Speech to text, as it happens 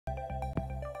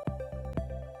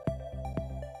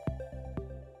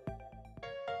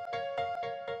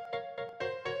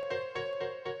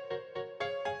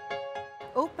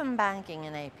Open banking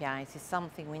and APIs is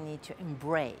something we need to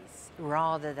embrace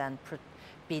rather than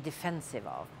be defensive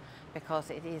of, because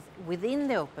it is within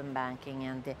the open banking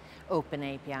and the open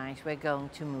APIs we're going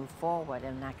to move forward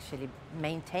and actually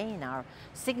maintain our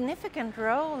significant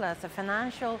role as a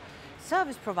financial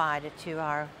service provider to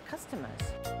our customers.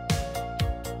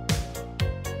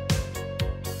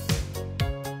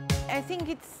 I think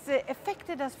it's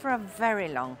affected us for a very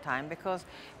long time because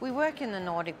we work in the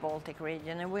Nordic-Baltic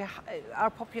region and our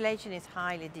population is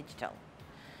highly digital.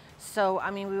 So,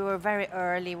 I mean, we were very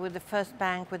early with the first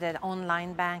bank with an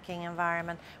online banking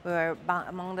environment. We were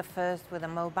among the first with a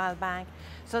mobile bank.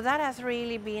 So that has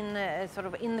really been sort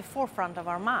of in the forefront of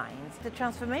our minds. The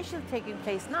transformation taking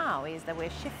place now is that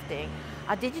we're shifting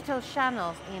our digital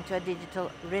channels into a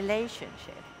digital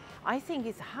relationship. I think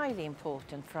it's highly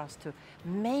important for us to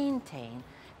maintain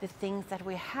the things that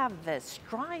we have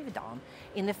strived on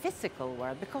in the physical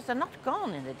world, because they're not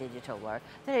gone in the digital world.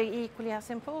 They're equally as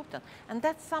important. And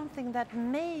that's something that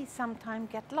may sometimes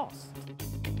get lost.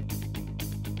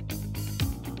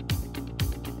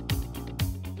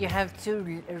 You have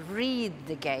to read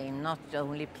the game, not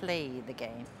only play the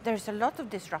game. There's a lot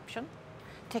of disruption.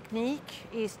 Technique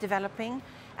is developing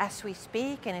as we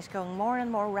speak and it's going more and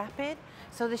more rapid.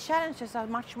 So the challenges are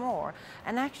much more.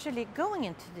 And actually going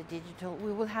into the digital,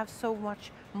 we will have so much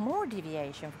more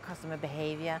deviation for customer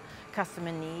behavior,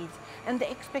 customer needs, and the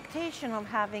expectation of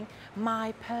having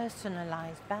my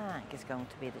personalized bank is going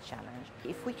to be the challenge.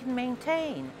 If we can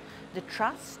maintain the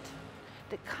trust,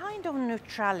 the kind of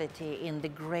neutrality in the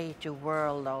greater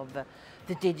world of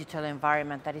the digital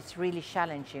environment that is really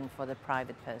challenging for the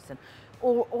private person,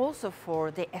 or also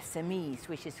for the SMEs,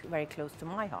 which is very close to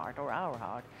my heart or our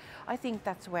heart, I think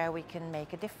that's where we can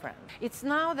make a difference. It's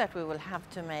now that we will have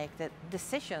to make the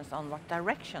decisions on what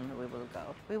direction we will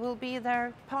go. We will be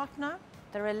their partner,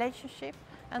 their relationship,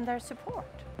 and their support.